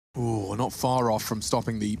Ooh, not far off from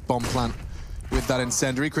stopping the bomb plant with that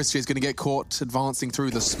incendiary. Christian is going to get caught advancing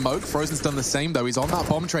through the smoke. Frozen's done the same, though. He's on that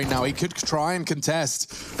bomb train now. He could try and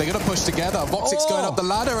contest. They're going to push together. Voxic's going up the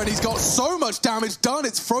ladder, and he's got so much damage done.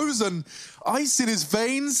 It's Frozen. Ice in his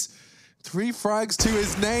veins. 3 frags to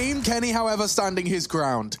his name. Kenny, however, standing his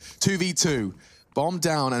ground. 2v2. Bomb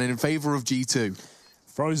down and in favor of G2.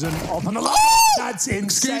 Frozen up on the ladder. That's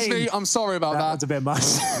insane. Excuse me, I'm sorry about that. That's a bit much.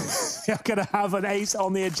 You're going to have an ace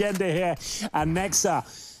on the agenda here. And Nexa,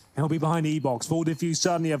 he'll be behind E-Box. Full diffuse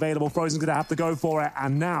certainly available. Frozen's going to have to go for it.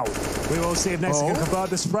 And now we will see if Nexa can convert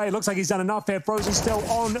the spray. Looks like he's done enough here. Frozen's still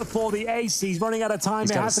on for the ace. He's running out of time.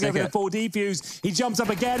 He has to go for the full defuse. He jumps up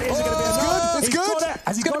again. Is it going to be enough? It's good.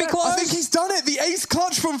 Has he got it? I think he's done it. The ace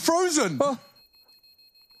clutch from Frozen.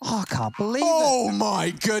 Oh, I can't believe it. Oh my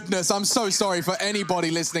goodness. I'm so sorry for anybody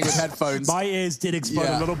listening with headphones. My ears did explode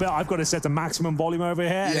a little bit. I've got to set the maximum volume over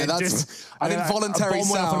here. Yeah, that's just an involuntary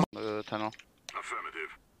sound. Tunnel.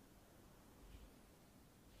 Affirmative.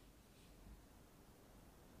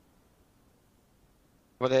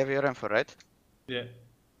 But they have your info, right? Yeah.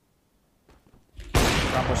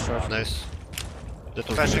 Nice. That was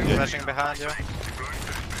Flashing, really good. flashing behind you.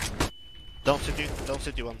 Don't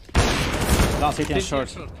city one. Last city and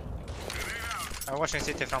short. I'm watching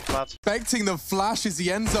city from flat. Expecting the flash as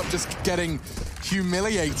he ends up just getting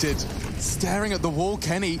humiliated. Staring at the wall,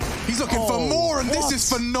 Kenny. He's looking for more, and this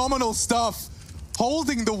is phenomenal stuff.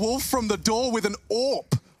 Holding the wolf from the door with an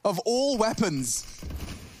AWP of all weapons.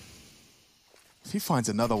 If he finds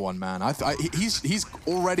another one, man, he's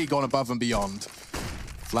already gone above and beyond.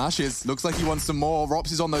 Flashes, looks like he wants some more.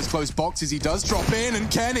 ropz is on those close boxes. He does drop in, and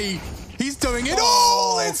Kenny, he's doing it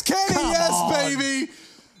all! It's Kenny, yes, baby!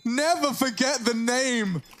 Never forget the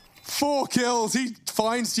name. 4 kills. He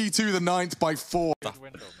finds G2 the 9th by 4.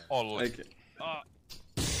 Okay.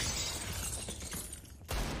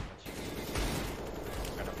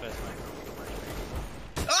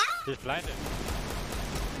 He's blinded.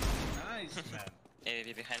 Nice, man.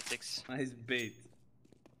 AVP behind 6. Nice bait.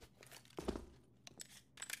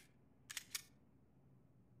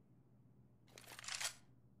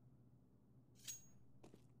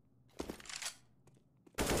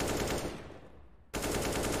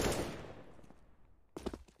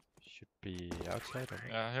 Should be outside.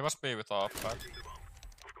 Yeah, he must be with off, but...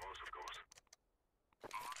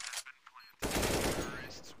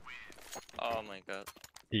 Oh my god.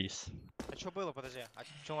 Peace. А что было? Подожди. А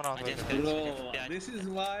что он раунд? Bro, this is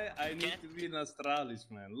why I need to be in Astralis,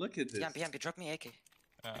 man. Look at this. Yampi, drop me AK.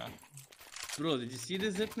 Yeah. Bro, did you see the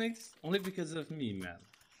Xyp9x? Only because of me, man.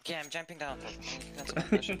 Okay, I'm jumping down.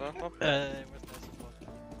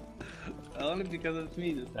 Only because of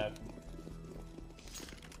me this happened.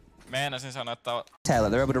 Meinasin sanoa, että... Taylor,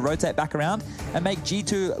 they're able to rotate back around and make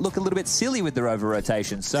G2 look a little bit silly with their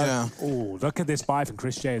over-rotation. So, oh, look at this buy from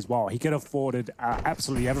Chris J as well. He could have afforded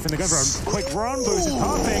absolutely everything. They go for a quick run boost. It's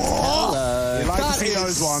perfect. hello. Like That to see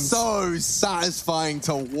those is ones. so satisfying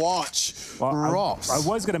to watch. Well, ropz. I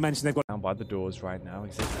was going to mention they've got down by the doors right now.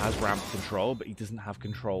 He has ramp control, but he doesn't have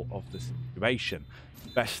control of the situation.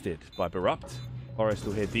 Bested by Berupt. Forest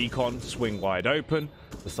will hear Decon swing wide open.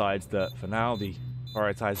 Decides that for now the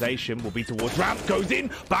prioritization will be towards ramp. Goes in,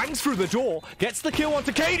 bangs through the door, gets the kill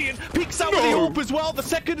onto Cadian, peeks out with the AWP as well. The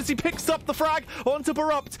second as he picks up the frag onto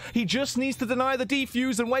Berupt, he just needs to deny the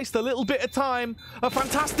defuse and waste a little bit of time. A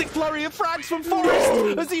fantastic flurry of frags from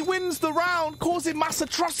Forest as he wins the round, causing mass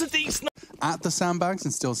atrocities. At the sandbags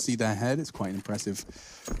and still see their head. It's quite an impressive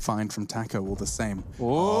find from Taco all the same.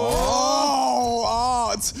 Oh,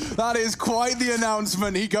 Art! That is quite the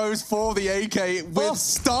announcement. He goes for the AK with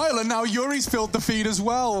style, and now Yuri's filled the feed as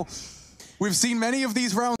well. We've seen many of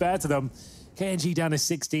these rounds. fair to them. KNG down to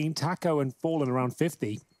 16, Taco and Fallen around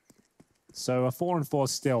 50. So a 4-4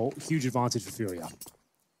 still, huge advantage for FURIA.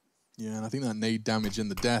 Yeah, and I think that nade damage and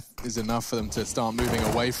the death is enough for them to start moving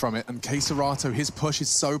away from it. And KSCERATO, his push is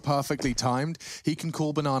so perfectly timed. He can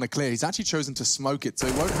call banana clear. He's actually chosen to smoke it, so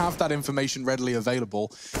he won't have that information readily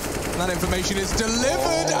available. And that information is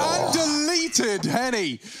delivered and deleted.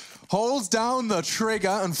 Henny holds down the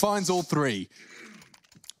trigger and finds all 3.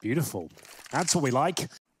 Beautiful. That's what we like.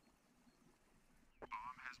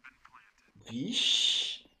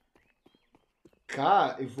 Vixe.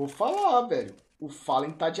 Cara, eu vou falar, velho. O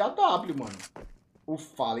Fallen tá de AW, mano. O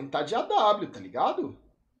Fallen tá de AW, tá ligado?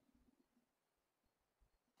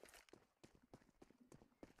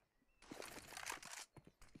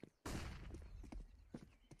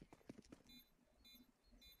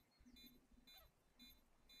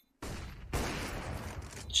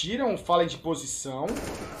 Tiram o Fallen de posição.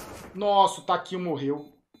 Nossa, o Taquinho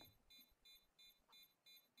morreu.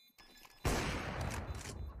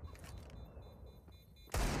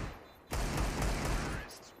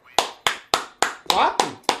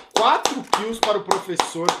 kills para o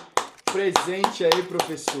professor. Presente aí,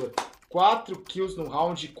 professor. 4 kills no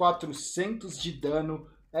round, 400 de dano.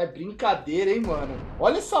 É brincadeira, hein, mano?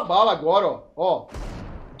 Olha essa bala agora, ó. Ó.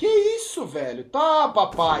 Que isso, velho? Tá,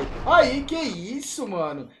 papai. Aí, que isso,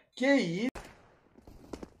 mano? Que isso?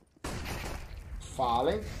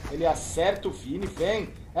 Fallen. Ele acerta o Vini.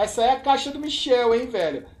 Vem. Essa é a caixa do Michel, hein,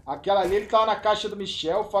 velho? Aquela ali, ele tava na caixa do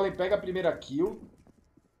Michel. Fallen pega a primeira kill.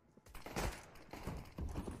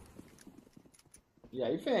 E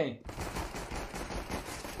aí vem.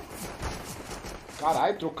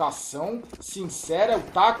 Caralho, trocação sincera. O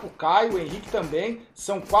Taco cai, o Henrique também.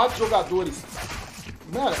 São 4 jogadores.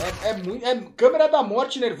 Mano, é câmera da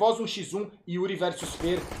morte nervosa 1x1. Yuri versus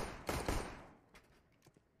Fer.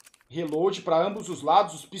 Reload pra ambos os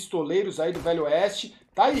lados. Os pistoleiros aí do Velho Oeste.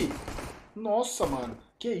 Tá aí. Nossa, mano.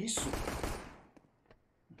 Que isso?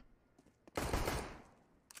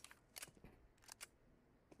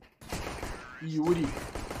 Yuri.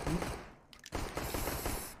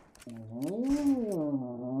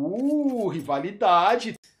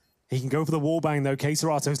 Rivalidade. He can go for the wallbang though.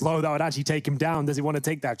 KSCERATO's low. That would actually take him down. Does he want to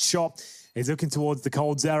take that shot? He's looking towards the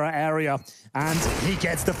Coldzera area. And he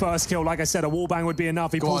gets the first kill. Like I said, a wallbang would be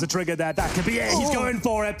enough. He pulls the trigger there. That could be it. He's going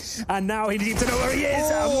for it. And now he needs to know where he is.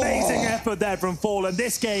 Amazing effort there from Fallen.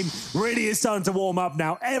 This game really is starting to warm up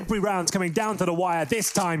now. Every round's coming down to the wire.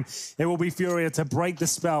 This time, it will be FURIA to break the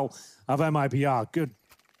spell of MIBR. Good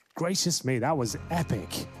gracious me, that was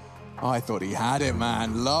epic. I thought he had it,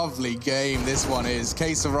 man. Lovely game this one is.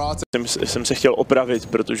 KSCERATO. Jsem se chtěl opravit,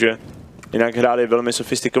 protože jinak hráli velmi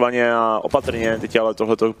sofistikovaně a opatrně. Teď ale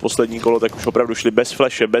tohleto poslední kolo, tak už opravdu šli bez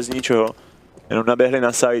flashe, bez ničeho. Jenom naběhli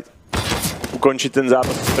na site. Ukončit ten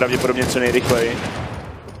zápas pravděpodobně co nejrychleji.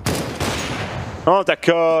 No tak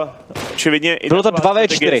očividně i bylo to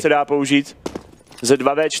 2v4 se dá použít. Ze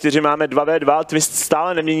 2v4 máme 2v2, Twist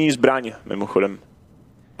stále nemění zbraň, mimochodem.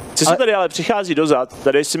 Co tady ale přichází dozad,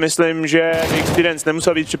 tady si myslím, že xperrience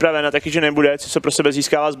nemusel být připraven a taky, že nebude, co se pro sebe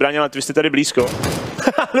získává zbraň, ale Twist je tady blízko.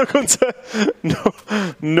 Dokonce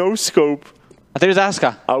no scope. A tady je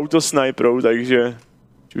otázka. Autosniperou, takže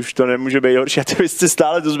už to nemůže být horší a Twist si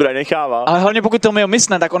stále tu zbraň nechává. Ale hlavně pokud to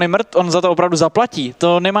misne, tak on je mrt, on za to opravdu zaplatí.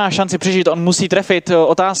 To nemá šanci přežít, on musí trefit.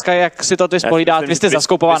 Otázka, jak si to Twist pohlídá. Twist je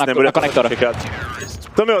zaskoupová na konektor.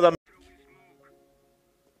 To mi ho tam.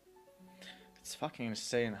 It's fucking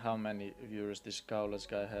insane how many viewers this Gaules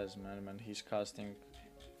guy has, man. He's casting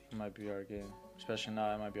MIBR game, especially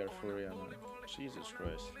now MIBR FURIA, man. Jesus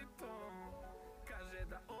Christ.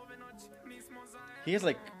 He has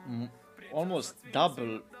like almost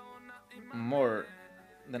double more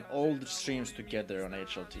than all the streams together on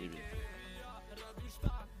HLTV.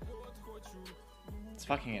 It's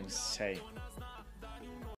fucking insane.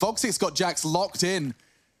 Voxic's got Jax locked in.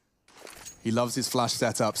 He loves his flash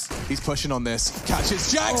setups. He's pushing on this.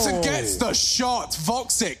 Catches Jax and gets the shot.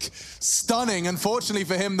 Voxic, stunning. Unfortunately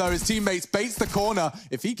for him, though, his teammates baits the corner.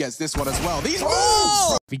 If he gets this one as well, these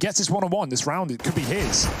moves! If he gets this one-on-one, this round, it could be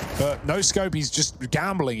his. But no scope, he's just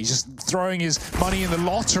gambling. He's just throwing his money in the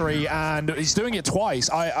lottery, and he's doing it twice.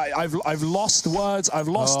 I've lost words. I've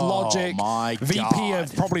lost logic. My VP God.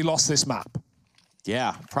 have probably lost this map.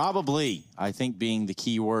 Yeah, probably. I think being the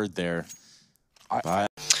key word there.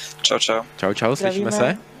 Čau, čau. Čau, čau, slyšíme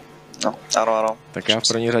se? No, ano, ano. Tak já v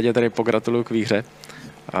první řadě tady pogratuluju k výhře.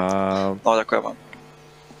 No, děkuji vám.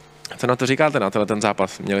 Co na to říkáte, na ten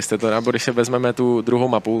zápas? Měli jste to, nebo když se vezmeme tu druhou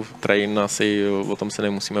mapu, Train, asi o tom se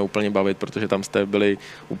nemusíme úplně bavit, protože tam jste byli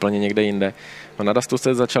úplně někde jinde. No, na Dustu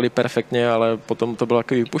jste začali perfektně, ale potom to bylo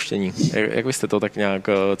takové vypuštění. Jak vy jste to tak nějak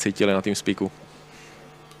cítili na TeamSpeaku?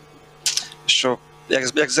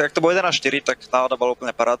 Jak to bylo 1-4, tak náhoda bola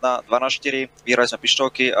úplne parádna. 2-4, vyhrali sme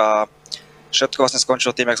pištolky a všetko vlastne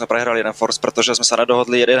skončilo tým, jak sme prehrali jeden force, pretože sme sa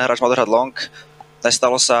nedohodli, jeden hráč mal držať long,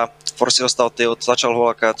 nestalo sa, force dostal tilt, začal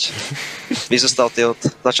holákať, Viz dostal tilt,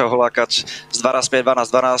 začal holákať, z 12-5,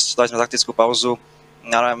 12-12, dali sme taktickú pauzu.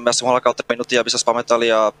 Ja neviem, ja som holákal 3 minúty, aby sa spamätali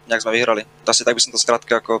a nejak sme vyhrali. Asi tak by som to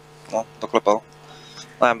skrátke ako, no, doklepal.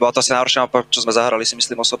 Neviem, bola to asi najhoršia mapa, čo sme zahrali, si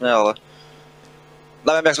myslím osobne, ale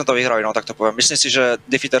neviem, jak sme to vyhrali, no tak to poviem. Myslím si, že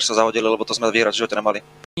defeater sa zahodili, lebo to sme vyhrať v živote nemali.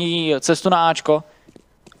 Cestu na Ačko.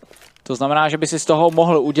 To znamená, že by si z toho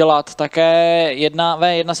mohl udělat také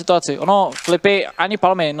 1v1 situaci. Ono, Flipy ani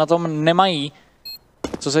Palmy na tom nemají,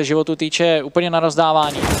 co se životu týče, úplně na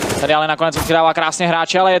rozdávání. Tady ale nakonec uchylává krásně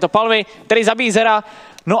hráče, ale je to Palmy, který zabíjí Zera.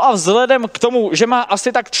 No a vzhledem k tomu, že má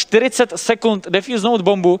asi tak 40 sekund defusnout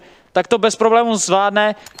bombu, tak to bez problémů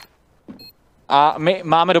zvládne. A my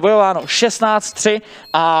máme dobojováno 16-3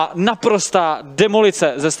 a naprostá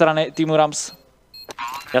demolice ze strany týmu Rams.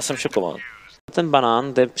 Já jsem šokován. ten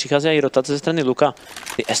banán, kde přicházejí rotace ze strany Luka.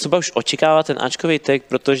 Ty Estuba už očekává ten Ačkový tag,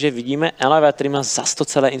 protože vidíme Eleva, který má za 100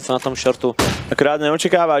 celé info na tom shortu. Akorát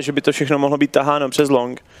neočekává, že by to všechno mohlo být taháno přes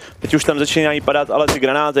long. Teď už tam začínají padat ale ty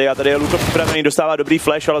granáty a tady je Luko připravený, dostává dobrý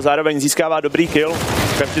flash, ale zároveň získává dobrý kill.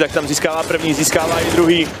 Každý tak tam získává první, získává i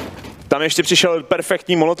druhý. Tam ještě přišel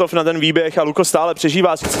perfektní molotov na ten výběh a Luko stále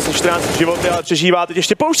přežívá, sice se 14 životy, ale přežívá. Teď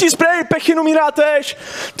ještě pouští spray, Pechin umírá též.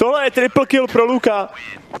 Tohle je triple kill pro Luka.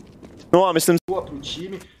 No a myslím... Pro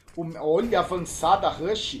time, olha a avançada,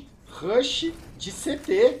 rush de CT,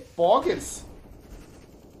 poggers.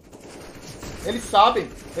 Eles sabem.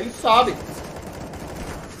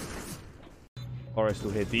 Forest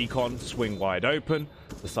will hear Decon, swing wide open,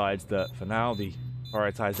 decides that for now the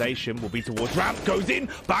prioritization will be towards ramp, goes in,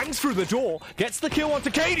 bangs through the door, gets the kill onto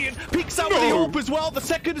Cadian, peeks out with the AWP as well, the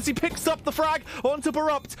second as he picks up the frag onto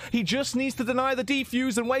Berupt. He just needs to deny the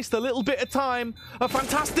defuse and waste a little bit of time. A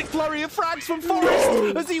fantastic flurry of frags from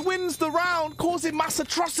Forest as he wins the round, causing mass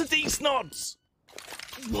atrocity, Snodz.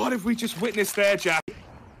 What have we just witnessed there, Jack?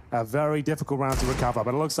 A very difficult round to recover,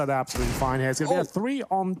 but it looks like they're absolutely fine here. It's going to be a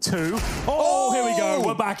 3-on-2. Oh, here we go.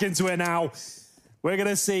 We're back into it now. We're going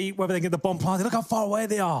to see whether they get the bomb planted. Look how far away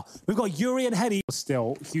they are. We've got Yuri and Henny.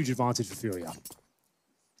 Still, huge advantage for Furia.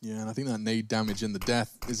 Yeah, and I think that nade damage and the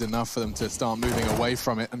death is enough for them to start moving away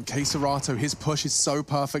from it. And KSCERATO, his push is so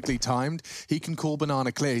perfectly timed. He can call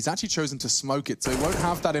banana clear. He's actually chosen to smoke it, so he won't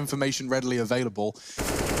have that information readily available.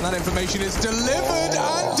 And that information is delivered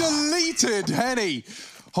and deleted. Henny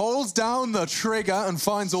holds down the trigger and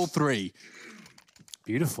finds all three.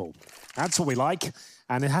 Beautiful. That's what we like.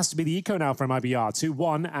 And it has to be the eco now for MIBR.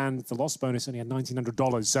 2-1, and the loss bonus only had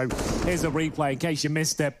 $1,900. So here's a replay in case you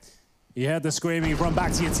missed it. You heard the screaming, run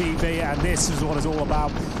back to your TV, and this is what it's all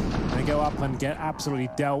about. They go up and get absolutely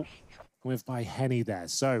dealt with by Henny there.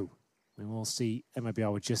 So we will see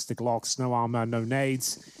MIBR with just the Glocks, no armor, no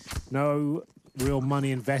nades, no real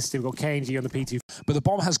money invested. We've got KNG on the P2. But the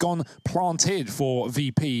bomb has gone planted for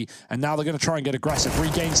VP, and now they're going to try and get aggressive,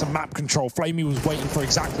 regain some map control. Flamey was waiting for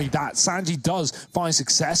exactly that. Sanji does find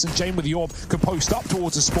success, and Jame with the orb could post up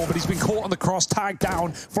towards the spawn, but he's been caught on the cross, tagged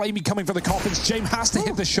down. Flamey coming for the coffins. Jame has to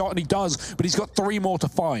hit the shot, and he does, but he's got 3 more to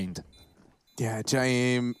find. Yeah,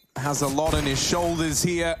 Jame has a lot on his shoulders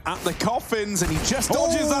here at the coffins, and he just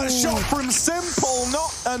dodges that shot from Simple.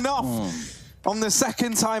 Not enough. On the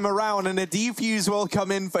second time around, and a defuse will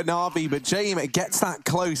come in for Na'Vi, but Jame gets that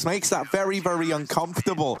close, makes that very, very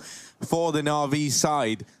uncomfortable for the Na'Vi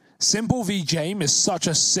side. Simple v Jame is such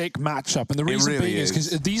a sick matchup, and the reason being is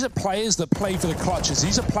because these are players that play for the clutches.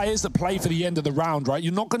 These are players that play for the end of the round, right?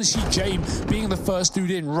 You're not going to see Jame being the first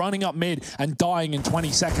dude in, running up mid and dying in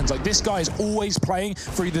 20 seconds. Like, this guy is always playing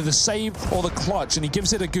for either the save or the clutch, and he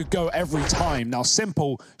gives it a good go every time. Now,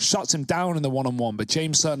 Simple shuts him down in the one-on-one, but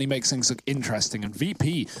Jame certainly makes things look interesting, and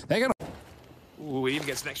VP, they're going to... Ooh, he even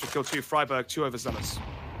gets an extra kill too. Freiburg, 2 overzealous.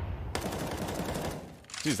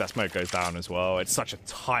 As soon as that smoke goes down as well, it's such a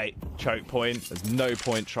tight choke point. There's no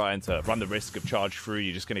point trying to run the risk of charge through.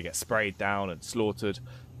 You're just going to get sprayed down and slaughtered.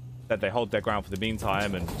 Then they hold their ground for the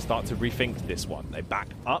meantime and start to rethink this one. They back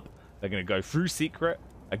up. They're going to go through secret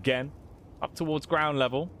again, up towards ground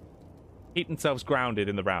level. Keep themselves grounded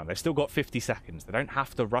in the round. They've still got 50 seconds. They don't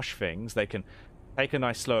have to rush things. They can take a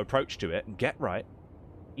nice slow approach to it and get right.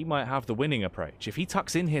 He might have the winning approach. If he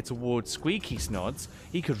tucks in here towards Squeaky Snodz,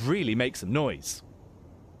 he could really make some noise.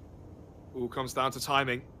 All comes down to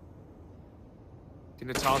timing.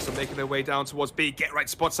 Dignitas are making their way down towards B. Get right,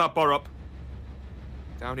 spots up Borup.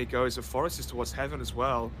 Down he goes, and Forest is towards heaven as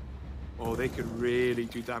well. Oh, they could really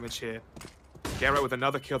do damage here. Get right with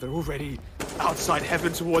another kill. They're already outside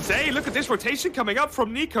heaven towards A. Look at this rotation coming up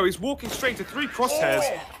from niko. He's walking straight to 3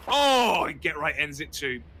 crosshairs. Oh, and Get right ends it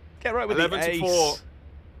too. Get right with 11 the ace. to 4.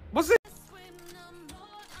 Was it?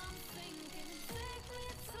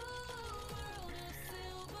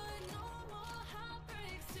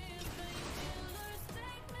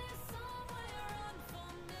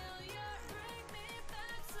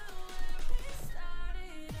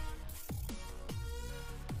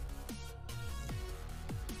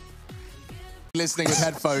 Listening with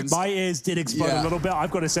headphones. My ears did explode a little bit. I've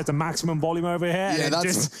got to set the maximum volume over here. Yeah, that's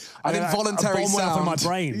just, an involuntary sound. Went off in my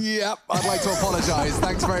brain. Yep, I'd like to apologize.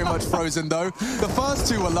 Thanks very much, Frozen, though. The first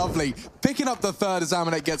 2 were lovely. Picking up the third as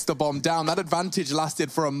Amanek gets the bomb down. That advantage lasted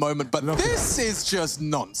for a moment, but this is just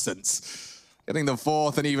nonsense. Getting the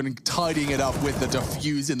 4th and even tidying it up with the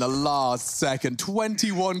defuse in the last second.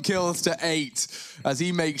 21 kills to 8 as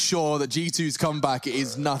he makes sure that G2's comeback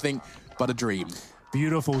is nothing but a dream.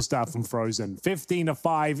 Beautiful stuff from Frozen.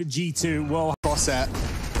 15-5, G2 will... Crosshair.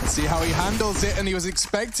 See how he handles it, and he was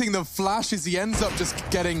expecting the flash as he ends up just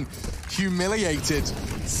getting humiliated.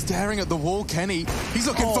 Staring at the wall, Kenny. He's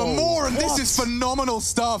looking for more, and this is phenomenal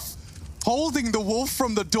stuff. Holding the wolf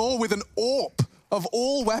from the door with an AWP of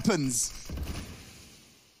all weapons.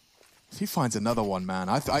 If he finds another one, man,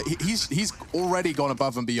 he's already gone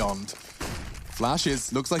above and beyond.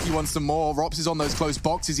 Flashes, looks like he wants some more. ropz is on those close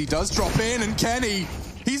boxes. He does drop in, and Kenny,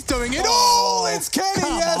 he's doing it all. It's Kenny,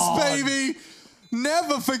 yes, baby.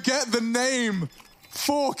 Never forget the name.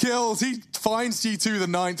 4 kills. He finds G2 the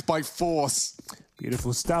 9th by force.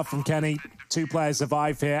 Beautiful stuff from Kenny. 2 players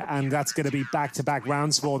survive here, and that's going to be back-to-back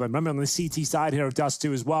rounds for them. Remember, on the CT side here of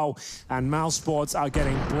Dust2 as well, and Mouse Sports are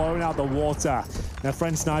getting blown out the water. Their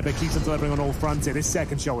friend Sniper keeps them delivering on all fronts here. This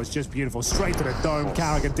second shot was just beautiful. Straight to the dome.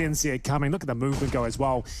 Carrigan didn't see it coming. Look at the movement go as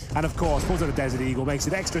well. And of course, pulls out the Desert Eagle, makes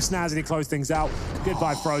it extra snazzy to close things out.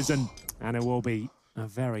 Goodbye, Frozen. And it will be a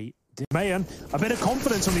very... MEYERN, a bit of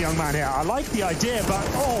confidence from the young man here. I like the idea, but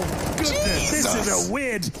oh, goodness, this is a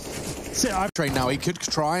weird... Train now, he could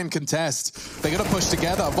try and contest. They're going to push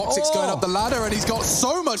together. Voxic's going up the ladder, and he's got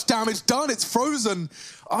so much damage done. It's Frozen.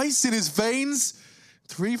 Ice in his veins.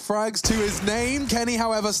 3 frags to his name. Kenny,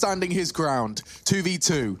 however, standing his ground.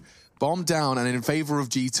 2v2. Bomb down and in favor of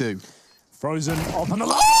G2. Frozen up on the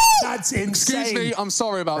ladder. That's insane. Excuse me, I'm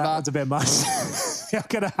sorry about that. That's a bit much. You're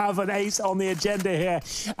going to have an ace on the agenda here.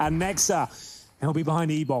 And Nexa, he'll be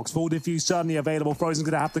behind E-Box. Full diffuse suddenly available. Frozen's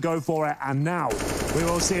going to have to go for it. And now we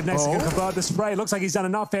will see if Nexa can convert the spray. Looks like he's done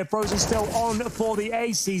enough here. Frozen's still on for the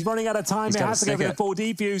ace. He's running out of time. He has to go for the full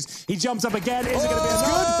defuse. He jumps up again. Is it going to be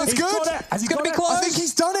enough? It's good. Has he got it? I think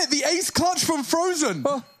he's done it. The ace clutch from Frozen.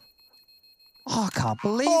 Oh, I can't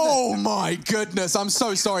believe it. Oh my goodness. I'm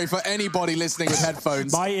so sorry for anybody listening with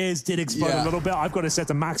headphones. My ears did explode a little bit. I've got to set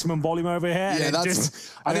the maximum volume over here. Yeah, that's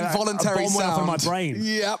just an involuntary sound. From my brain.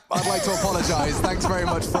 Yep, I'd like to apologize. Thanks very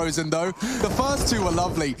much, Frozen, though. The first 2 were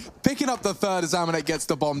lovely. Picking up the third as Amanek gets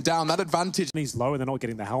the bomb down. That advantage. He's low and they're not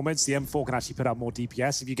getting the helmets. The M4 can actually put out more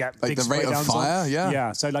DPS if you get like big the rate of fire,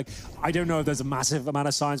 Yeah, so like, I don't know if there's a massive amount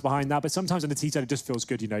of science behind that, but sometimes on the T-side it just feels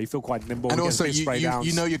good, you know, you feel quite nimble. And also,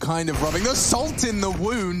 you know you're kind of rubbing the salt in the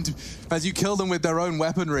wound as you kill them with their own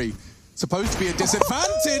weaponry. Supposed to be a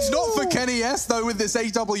disadvantage, not for Kenny S, though, with this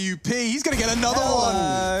AWP. He's going to get another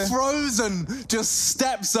one. Frozen just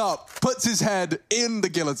steps up, puts his head in the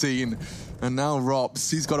guillotine. And now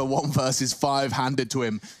ropz, he's got a 1 versus 5 handed to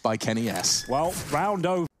him by Kenny S. Well, round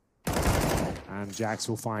over. And Jax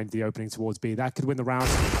will find the opening towards B. That could win the round.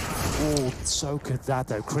 Oh, so could that,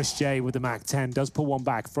 though. Chris J with the Mac 10 does pull one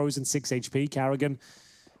back. Frozen 6 HP. Carrigan,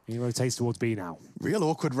 he rotates towards B now. Real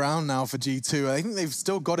awkward round now for G2. I think they've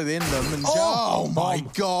still got it in them. And oh my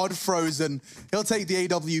God, Frozen. He'll take the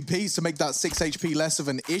AWPs to make that 6 HP less of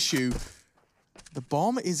an issue. The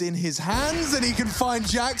bomb is in his hands, and he can find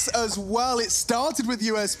Jax as well. It started with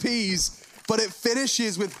USPs, but it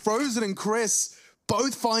finishes with Frozen and Chris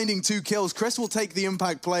both finding 2 kills. Chris will take the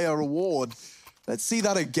Impact Player award. Let's see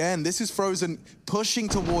that again. This is Frozen pushing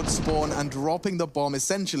towards spawn and dropping the bomb,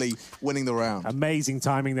 essentially winning the round. Amazing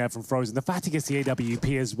timing there from Frozen. The fact he gets the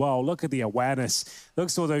AWP as well. Look at the awareness.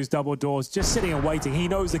 Looks for those double doors, just sitting and waiting. He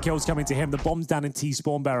knows the kill's coming to him. The bomb's down in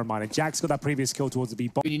T-spawn, bear in mind. And Jack's got that previous kill towards the B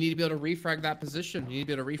bomb. You need to be able to refrag that position. You need to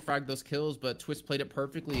be able to refrag those kills, but Twist played it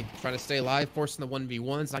perfectly, trying to stay alive, forcing the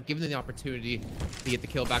 1v1s, not giving them the opportunity to get the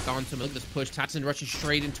kill back onto him. Look at this push. Tatson rushing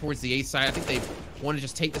straight in towards the A side. I think they want to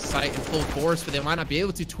just take the site in full force, but they might not be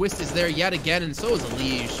able to. Twist is there yet again, and so is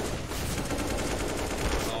Elise.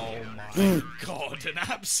 Oh my God, an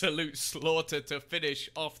absolute slaughter to finish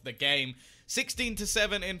off the game.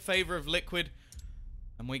 16-7 in favor of Liquid,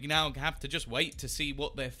 and we now have to just wait to see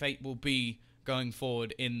what their fate will be going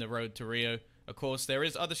forward in the road to Rio. Of course, there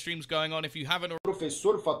is other streams going on. If you haven't... Professor,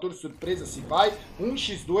 o fator surpresa se vai.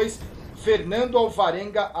 1x2, Fernando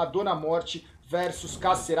Alvarenga, a Dona Morte versus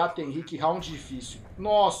KSCERATO Henrique, round difícil.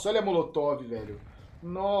 Nossa, olha a Molotov, velho.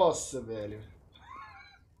 Nossa, velho.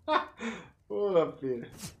 Porra, filho.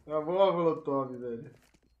 A boa Molotov, velho.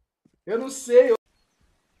 Eu não sei.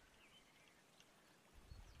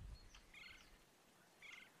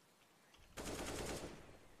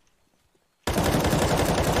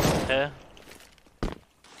 É.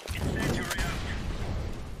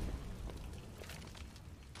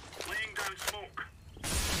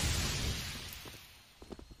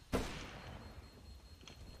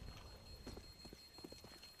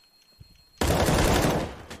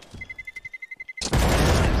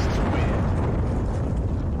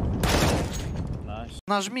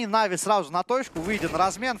 Нажми Нави сразу на точку, выйди на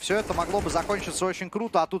размен, все это могло бы закончиться очень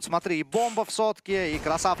круто. А тут, смотри, и бомба в сотке, и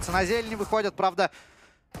красавцы на зелени выходят. Правда,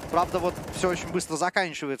 Правда, вот все очень быстро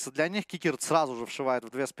заканчивается для них. Кикер сразу же вшивает в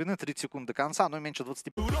 2 спины, 30 секунд до конца, но меньше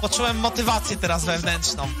 20. Poczułem motywację teraz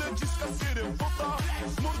wewnętrzną.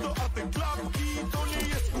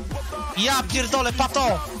 Ja pierdolę,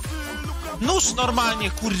 pato! Nóż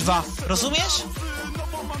normalnie, kurwa. Rozumiesz?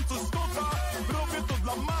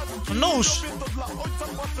 Nóż!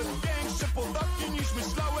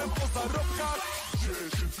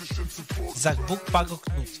 Zach Bóg pago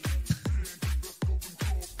knut.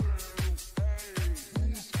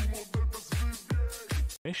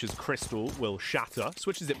 As Crystal will shatter,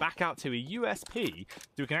 switches it back out to a USP,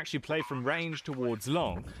 so we can actually play from range towards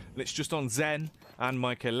long. And it's just on Zen and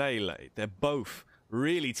Mikelele. They're both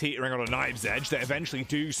really teetering on a knife's edge. They eventually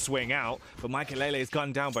do swing out, but Mikelele is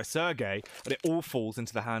gunned down by Sergey, but it all falls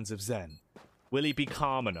into the hands of Zen. Will he be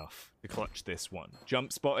calm enough to clutch this one?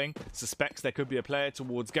 Jump spotting, suspects there could be a player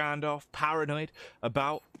towards Gandalf, paranoid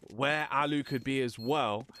about where Alu could be as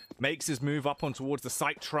well. Makes his move up on towards the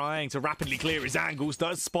site, trying to rapidly clear his angles,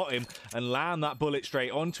 does spot him and land that bullet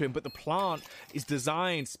straight onto him, but the plant is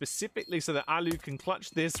designed specifically so that Alu can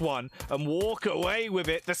clutch this one and walk away with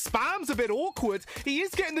it. The spam's a bit awkward. He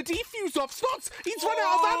is getting the defuse off. Snodz, he's run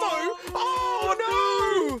out of ammo.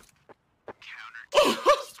 Oh no!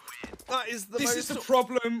 This is the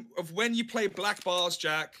problem of when you play black bars,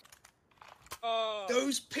 Jack.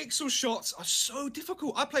 Those pixel shots are so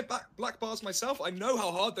difficult. I play black bars myself. I know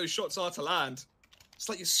how hard those shots are to land. It's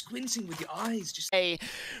like you're squinting with your eyes. Just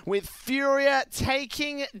with FURIA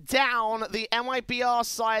taking down the MIBR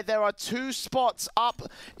side, there are 2 spots up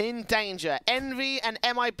in danger. Envy and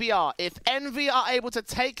MIBR. If Envy are able to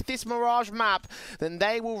take this Mirage map, then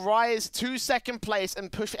they will rise to 2nd place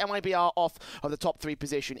and push MIBR off of the top 3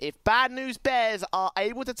 position. If Bad News Bears are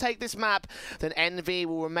able to take this map, then Envy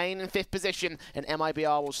will remain in 5th position and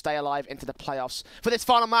MIBR will stay alive into the playoffs. For this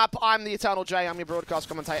final map, I'm the Eternal J. I'm your broadcast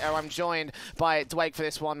commentator. I'm joined by Dwayne for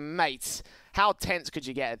this one. Mate, how tense could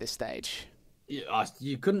you get at this stage?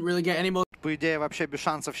 You couldn't really get any more. По идее, вообще без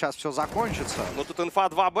шансов сейчас все закончится. Ну тут инфа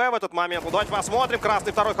 2Б в этот момент. Ну давайте посмотрим.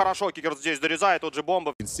 Красный второй хорошо. Кикер здесь дорезает. Тут же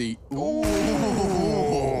бомба.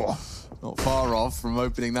 Not far off from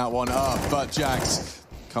opening that one up, but Jax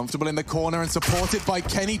comfortable in the corner and supported by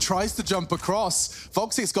Kenny, tries to jump across.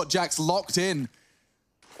 Foxy's got Jax locked in.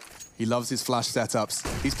 He loves his flash setups.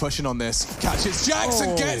 He's pushing on this. Catches Jax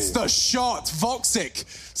and gets the shot. Voxic,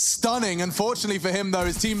 stunning. Unfortunately for him, though,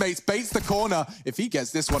 his teammates baits the corner. If he gets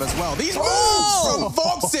this one as well. These moves from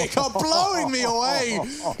Voxic are blowing me away.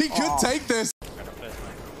 He could take this.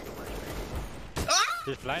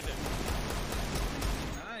 He's blinded.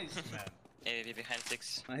 Nice, man. AVP behind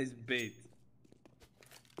 6. Nice bait.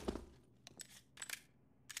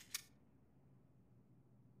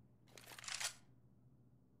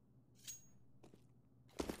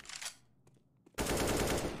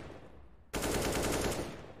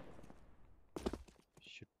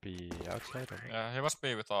 Be outside, I think. Yeah, he must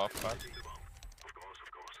be with off, but...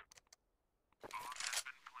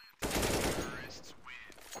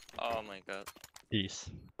 Oh my god. Peace.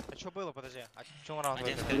 А что было? Подожди. А что он раунд?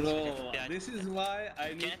 Bro, this is why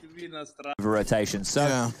I need to be in Australia. Rotation.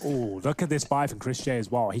 So, look at this buy from Chris J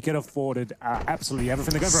as well. He could have afforded absolutely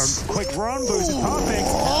everything to go for a quick run boost. Perfect.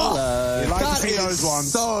 Hello. You like That to see those is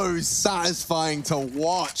ones. so satisfying to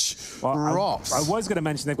watch. Well, Ropz. I was going to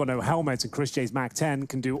mention they've got no helmets, and Chris J's Mac 10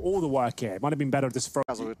 can do all the work here. It might have been better just for.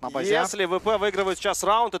 Если ВП выигрывает сейчас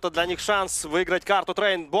раунд, это для них шанс выиграть карту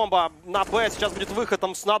трейн. Бомба на Б. Сейчас будет выход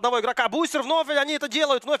там на одного игрока. Бустер вновь они это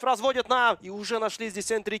делают. Вновь разводят на... И уже нашли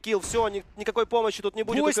здесь энтри килл. Все, никакой помощи тут не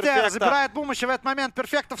будет. Бустер забирает помощь, и в этот момент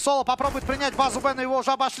перфекта в соло попробует принять базу Б, но его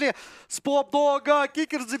уже обошли с поп-дога.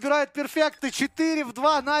 Кикер забирает перфекты. 4 в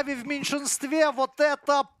 2. Нави в меньшинстве. Вот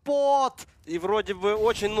это пот. И вроде бы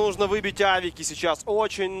очень нужно выбить авики сейчас,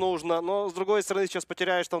 очень нужно. Но с другой стороны, сейчас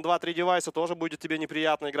потеряешь там 2-3 девайса, тоже будет тебе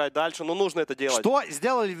неприятно играть дальше. Но нужно это делать. Что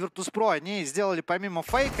сделали Virtus.pro? Они сделали помимо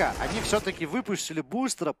фейка, они все-таки выпустили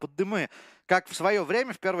бустера под дымы. Как в свое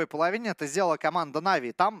время, в первой половине, это сделала команда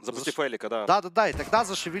Нави. Там... Запусти фейлика, да. Да-да-да, и тогда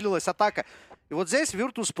зашевелилась атака. И вот здесь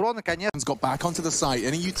Virtus.pro наконец... Got back onto the site.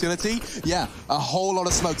 Any utility? Yeah, a whole lot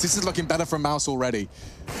of smokes. This is looking better from Mouse already.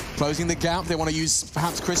 Closing the gap. They want to use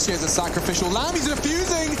perhaps Christian as a sacrificial lamb. He's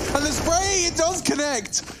defusing, and the spray, it does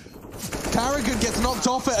connect. Carrigan gets knocked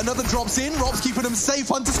off it. Another drops in. Ropz keeping him safe.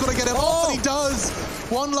 Hunter's got to get him off, and he does.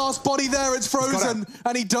 One last body there, it's Frozen,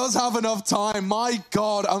 and he does have enough time. My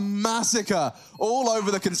God, a massacre all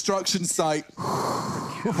over the construction site.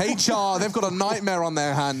 HR, they've got a nightmare on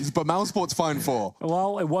their hands, but Mousesport's fine for.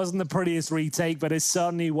 Well, it wasn't the prettiest retake, but it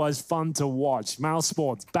certainly was fun to watch.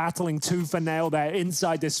 Mousesport's battling tooth and nail there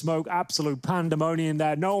inside the smoke. Absolute pandemonium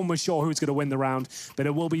there. No one was sure who's going to win the round, but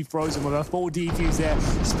it will be Frozen with a full defuse there,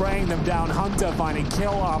 spraying them down. Hunter finding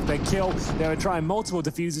kill after kill. They were trying multiple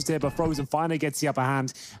diffusers here, but Frozen finally gets the upper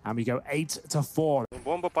hand, and we go 8-4.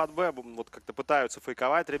 Бомба под Б, вот как-то пытаются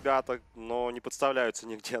фейковать ребята, но не подставляются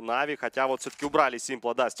нигде Нави, хотя вот все-таки убрали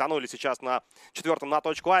Симпла, да, стянули сейчас на 4-м на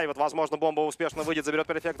точку А, и вот, возможно, бомба успешно выйдет, заберет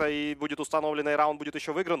перфекта и будет установлен, и раунд будет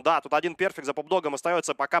еще выигран. Да, тут один перфект за попдогом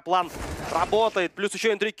остается, пока план работает, плюс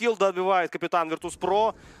еще энтрикилл добивает капитан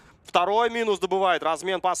Virtus.pro. Второй минус добывает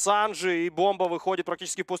размен по Санджи, и бомба выходит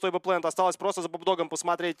практически в пустой бэплент. Осталось просто за попдогом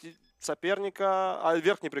посмотреть соперника, а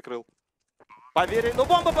верх не прикрыл. Поверили, ну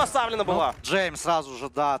бомба поставлена была. Джейм сразу же,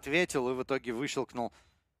 да, ответил и в итоге выщелкнул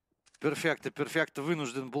перфекта. Перфекта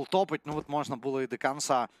вынужден был топать, ну вот можно было и до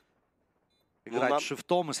конца играть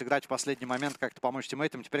шифтом и сыграть в последний момент, как-то помочь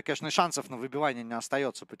тиммейтам. Теперь, конечно, и шансов на выбивание не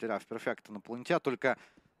остается, потеряв перфекта на планете, только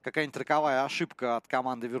какая-нибудь роковая ошибка от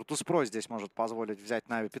команды Virtus.pro здесь может позволить взять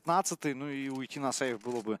Нави 15-й, ну и уйти на сейв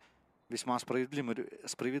было бы весьма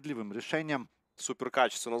справедливым решением. Супер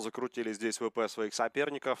качественно закрутили здесь ВП своих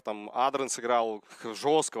соперников. Там Адрен сыграл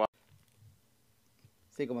жестко.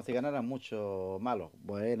 Sí, como si ganaran mucho malo.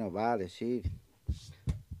 Bueno, vale, sí.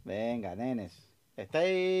 Venga, nenes.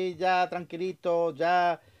 ¿Estáis ya tranquilitos?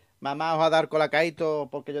 ¿Ya mamá os va a dar colacadito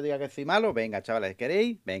porque yo diga que soy malo? Venga, chavales,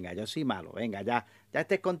 ¿queréis? Venga, yo soy malo. Venga, ya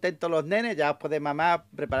estéis contentos los nenes, ya os puede mamá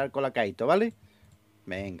preparar colacadito, ¿vale?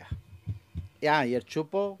 Venga. Ya, y el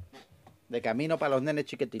chupo de camino para los nenes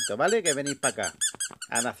chiquititos, ¿vale? Que venís para acá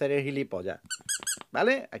a nacer el gilipollas,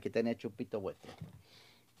 ¿vale? Aquí tenéis chupito vuestro.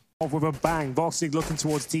 Off with a bang, Voxig looking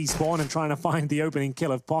towards T-spawn and trying to find the opening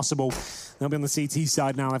kill if possible. They'll be on the CT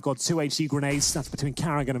side now. They've got 2 HE grenades. That's between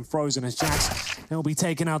Carrigan and Frozen as Jax. He'll be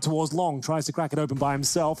taken out towards Long. Tries to crack it open by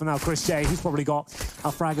himself. And now Chris J, who's probably got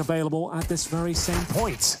a frag available at this very same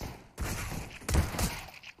point.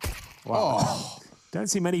 Wow. Oh.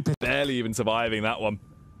 Don't see many... Barely even surviving that one.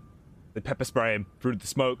 They pepper spray him through the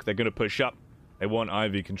smoke. They're going to push up. They want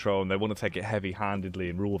IV control, and they want to take it heavy-handedly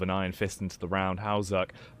and rule with an iron fist into the round. Hauzuk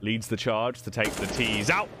leads the charge to take the T's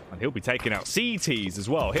out, and he'll be taking out CTs as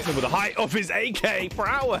well, hitting them with the height of his AK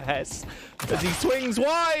prowess. As he swings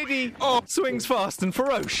wide, he swings fast and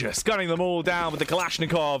ferocious, gunning them all down with the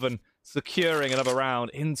Kalashnikov and securing another round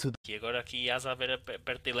into the... E agora aqui Yasa a ver a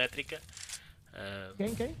perto elétrica.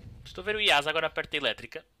 Quem? Estou a ver o Yasa agora perto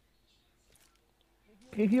elétrica.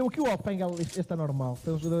 O que o Op tem está normal.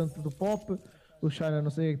 Tem um ajudante do Pop. O China não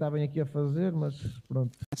sei o que está bem aqui a fazer, mas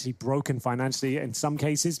pronto. Actually broken financially in some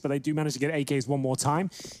cases, but they do manage to get AKs one more time.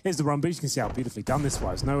 Here's the run boost. You can see how beautifully done this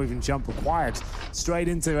was. No even jump required. Straight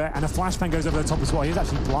into it, and a flashbang goes over the top as well. He's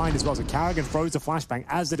actually blind as well, so Carrigan throws the flashbang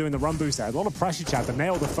as they're doing the run boost there. A lot of pressure, Chad, to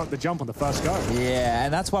nail the jump on the first go. Yeah,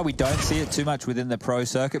 and that's why we don't see it too much within the pro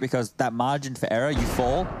circuit, because that margin for error, you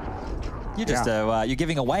fall. You're just you're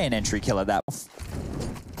giving away an entry kill at that.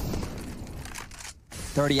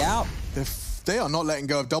 30 out. They are not letting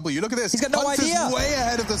go of W. Look at this. He's got no idea. Way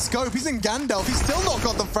ahead of the scope. He's in Gandalf. He's still not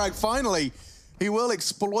got the frag finally. He will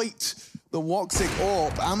exploit the Woxic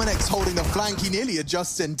Orb. Amanex holding the flank. He nearly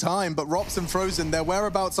adjusts in time, but ropz and Frozen, their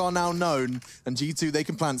whereabouts are now known. And G2, they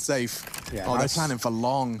can plant safe. Yeah, they're planning for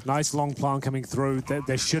long. Nice long plant coming through.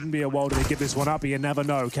 There shouldn't be a world where they give this one up, but you never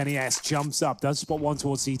know. Kenny S jumps up, does spot one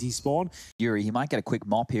towards CT spawn. Yuri, he might get a quick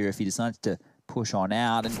mop here if he decides to push on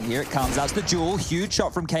out. And here it comes. That's the duel. Huge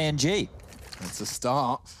shot from KNG. It's a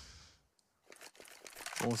start.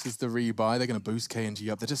 Forces the rebuy. They're going to boost KNG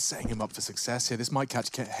up. They're just setting him up for success here. This might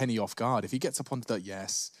catch Henny off guard. If he gets up onto the...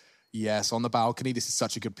 Yes, on the balcony. This is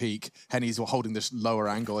such a good peek. Henny's holding this lower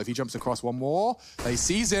angle. If he jumps across one more, they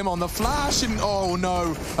seize him on the flash. And oh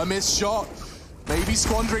no, a missed shot. Maybe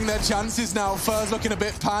squandering their chances now. Furs looking a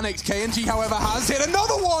bit panicked. KNG, however, has hit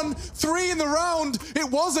another one. 3 in the round. It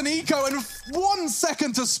was an eco and 1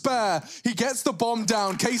 second to spare. He gets the bomb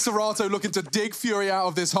down. KSCERATO looking to dig FURIA out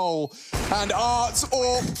of this hole. And Art's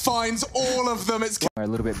Orb finds all of them. It's a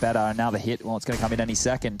little bit better. And now the hit. Well, it's going to come in any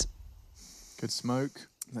second. Good smoke.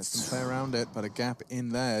 Let's them play around it, but a gap in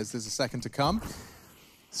theirs. There's a second to come.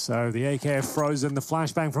 So the AK of Frozen, the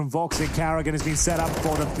flashbang from Vox and Karrigan has been set up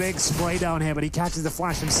for the big spray down here, but he catches the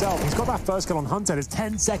flash himself. He's got that first kill on Hunter. There's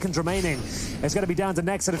 10 seconds remaining. It's going to be down to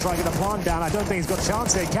Nexa to try and get the plant down. I don't think he's got a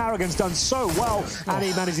chance here. Karrigan's done so well, and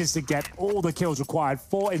he manages to get all the kills required,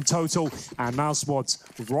 4 in total. And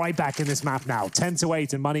Mousesports right back in this map now.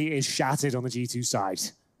 10-8, and money is shattered on the G2 side.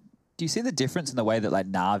 Do you see the difference in the way that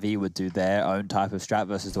like Na'Vi would do their own type of strat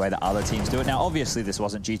versus the way that other teams do it? Now, obviously, this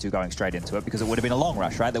wasn't G2 going straight into it because it would have been a long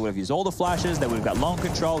rush, right? They would have used all the flashes, they would have got long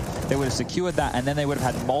control, they would have secured that, and then they would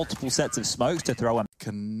have had multiple sets of smokes to throw.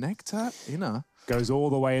 Connector inner. Goes all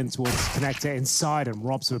the way in towards Connector inside, and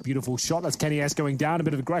robs with a beautiful shot. That's Kenny S going down, a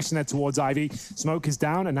bit of aggression there towards Ivy. Smoke is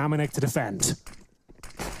down, and Amanek to defend.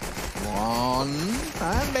 1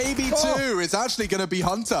 and maybe 2. It's actually going to be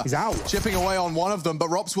Hunter. He's out. Chipping away on one of them, but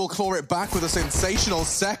ropz will claw it back with a sensational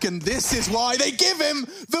second. This is why they give him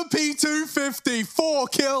the P250. 4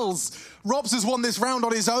 kills. ropz has won this round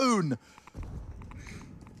on his own.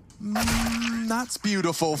 That's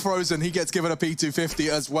beautiful. Frozen, he gets given a P250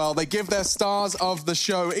 as well. They give their stars of the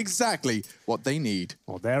show exactly what they need.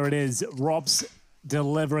 Well, there it is. ropz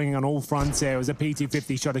delivering on all fronts here. It was a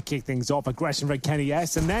P250 shot to kick things off. Aggression for Kenny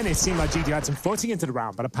S. And then it seemed like G2 had some footing into the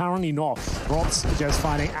round, but apparently not. ropz just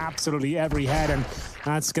finding absolutely every head, and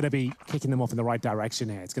that's going to be kicking them off in the right direction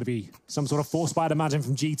here. It's going to be some sort of force bite, imagine,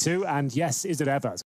 from G2. And yes, is it ever?